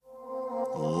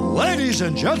Ladies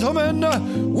and gentlemen,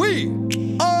 we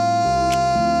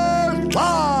are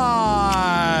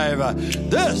live!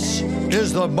 This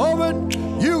is the moment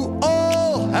you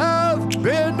all have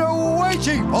been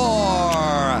waiting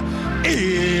for.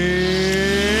 It's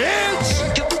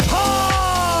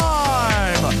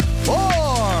time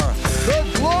for the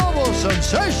global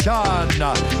sensation,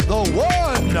 the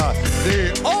one,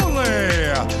 the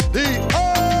only, the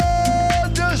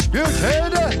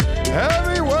undisputed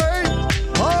heavyweight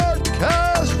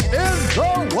podcast in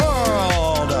the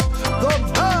world, the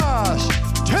Mass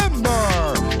Timber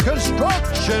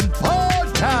Construction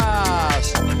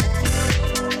Podcast.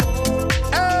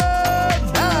 And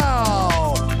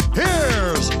now,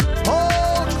 here's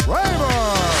Paul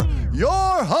Kramer,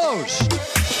 your host.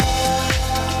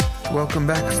 Welcome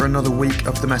back for another week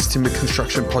of the Mass Timber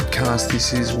Construction Podcast.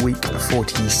 This is week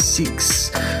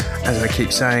 46. As I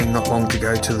keep saying, not long to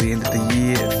go till the end of the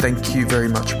year. Thank you very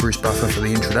much, Bruce Buffer, for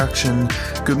the introduction.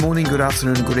 Good morning, good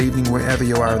afternoon, good evening, wherever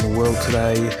you are in the world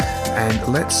today.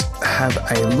 And let's have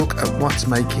a look at what's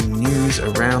making news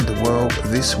around the world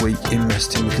this week in Mass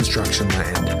Timber Construction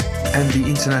land. And the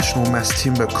International Mass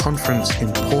Timber Conference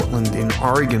in Portland in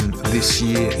Oregon this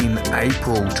year in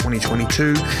April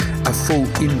 2022, a full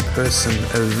in-person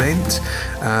event.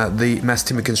 The Mass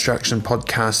Timber Construction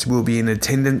Podcast will be in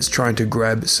attendance, trying to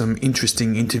grab some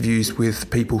interesting interviews with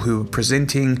people who are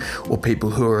presenting or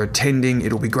people who are attending.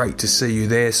 It'll be great to see you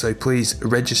there, so please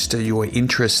register your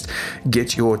interest,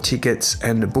 get your tickets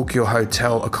and book your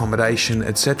hotel accommodation,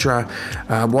 etc.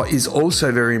 What is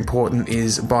also very important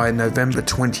is by November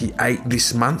 28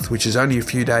 this month, which is only a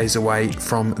few days away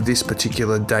from this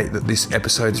particular date that this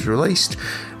episode is released,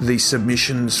 the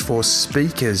submissions for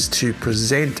speakers to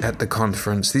present at the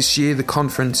conference. This year the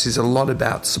conference is a lot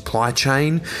about supply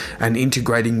chain and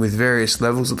integrating with various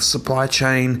levels of the supply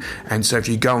chain, and so if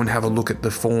you go and have a look at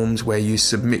the forms where you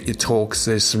submit your talks,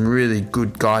 there's some really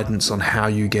good guidance on how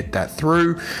you get that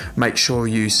through. Make sure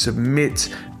you submit,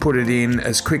 put it in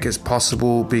as quick as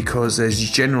possible, because there's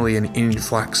generally an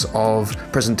influx of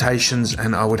presentations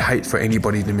and I would hate for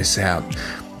anybody to miss out.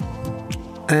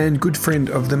 And good friend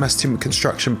of the Mass Timber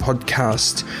Construction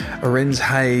Podcast, Arenz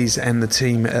Hayes and the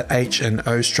team at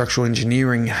H&O Structural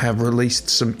Engineering have released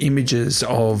some images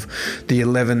of the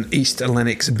 11 East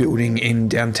Lennox building in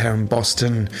downtown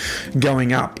Boston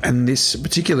going up, and this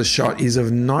particular shot is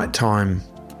of nighttime.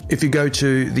 If you go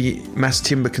to the Mass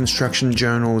Timber Construction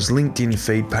Journal's LinkedIn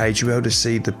feed page, you'll be able to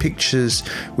see the pictures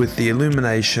with the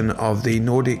illumination of the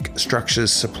Nordic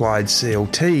Structures supplied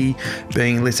CLT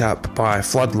being lit up by a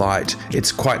floodlight.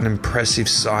 It's quite an impressive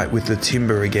sight with the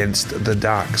timber against the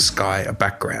dark sky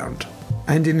background.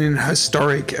 And in an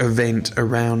historic event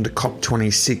around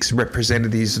COP26,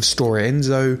 representatives of Stora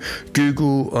Enso,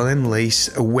 Google,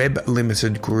 Lendlease, Web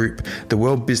Limited Group, the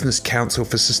World Business Council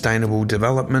for Sustainable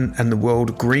Development and the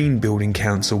World Green Building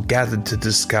Council gathered to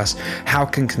discuss how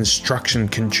can construction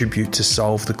contribute to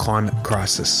solve the climate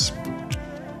crisis.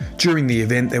 During the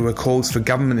event, there were calls for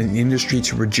government and industry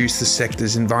to reduce the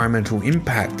sector's environmental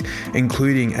impact,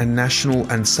 including a national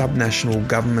and subnational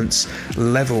government's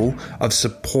level of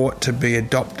support to be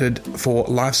adopted for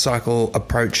life cycle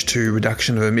approach to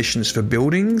reduction of emissions for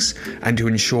buildings and to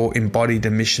ensure embodied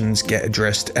emissions get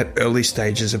addressed at early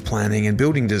stages of planning and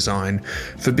building design.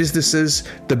 For businesses,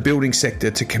 the building sector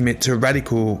to commit to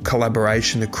radical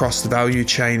collaboration across the value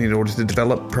chain in order to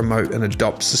develop, promote and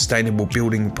adopt sustainable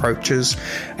building approaches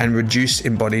and reduce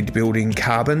embodied building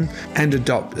carbon, and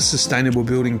adopt sustainable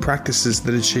building practices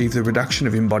that achieve the reduction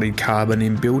of embodied carbon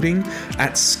in building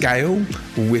at scale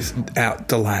without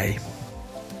delay.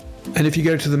 And if you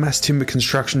go to the Mass Timber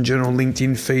Construction Journal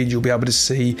LinkedIn feed, you'll be able to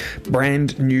see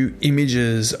brand new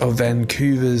images of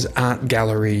Vancouver's art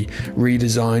gallery,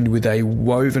 redesigned with a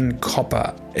woven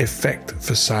copper effect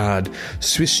facade.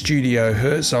 Swiss studio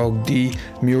Herzog de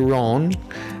Meuron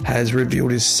has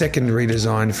revealed his second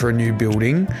redesign for a new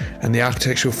building, and the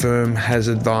architectural firm has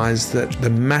advised that the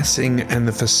massing and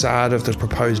the facade of the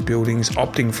proposed buildings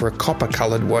opting for a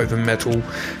copper-coloured woven metal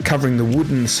covering the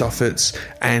wooden soffits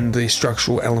and the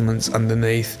structural elements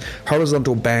underneath.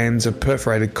 Horizontal bands of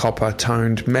perforated copper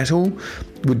toned metal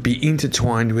would be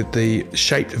intertwined with the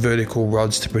shaped vertical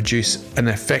rods to produce an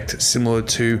effect similar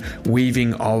to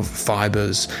weaving of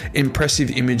fibres.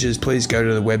 Impressive images. Please go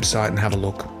to the website and have a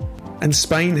look. And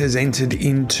Spain has entered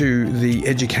into the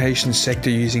education sector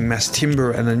using mass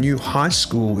timber, and a new high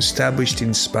school established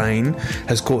in Spain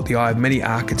has caught the eye of many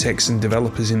architects and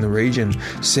developers in the region.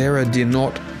 Serra de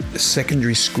Nort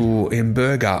Secondary School in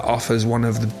Berga offers one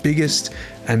of the biggest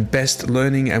and best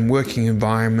learning and working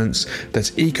environments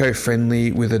that's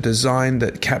eco-friendly, with a design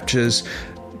that captures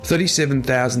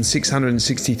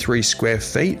 37,663 square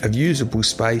feet of usable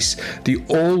space, the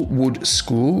all-wood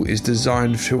school is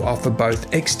designed to offer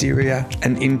both exterior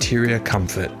and interior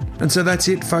comfort. And so that's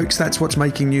it, folks. That's what's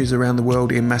making news around the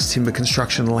world in mass timber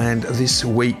construction land this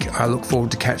week. I look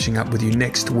forward to catching up with you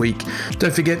next week.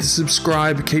 Don't forget to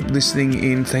subscribe. Keep listening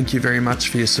in. Thank you very much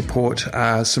for your support.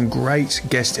 Some great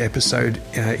guest episode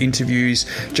interviews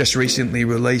just recently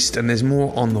released, and there's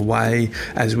more on the way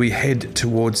as we head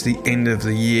towards the end of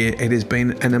the year. It has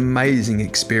been an amazing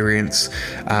experience.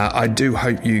 I do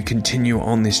hope you continue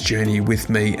on this journey with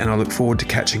me, and I look forward to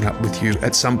catching up with you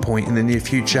at some point in the near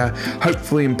future,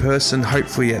 hopefully in person,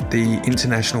 hopefully at the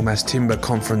International Mass Timber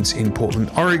Conference in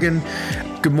Portland, Oregon.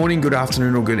 Good morning, good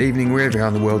afternoon, or good evening, wherever you are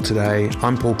in the world today.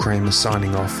 I'm Paul Kramer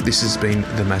signing off. This has been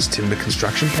the Mass Timber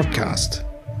Construction Podcast.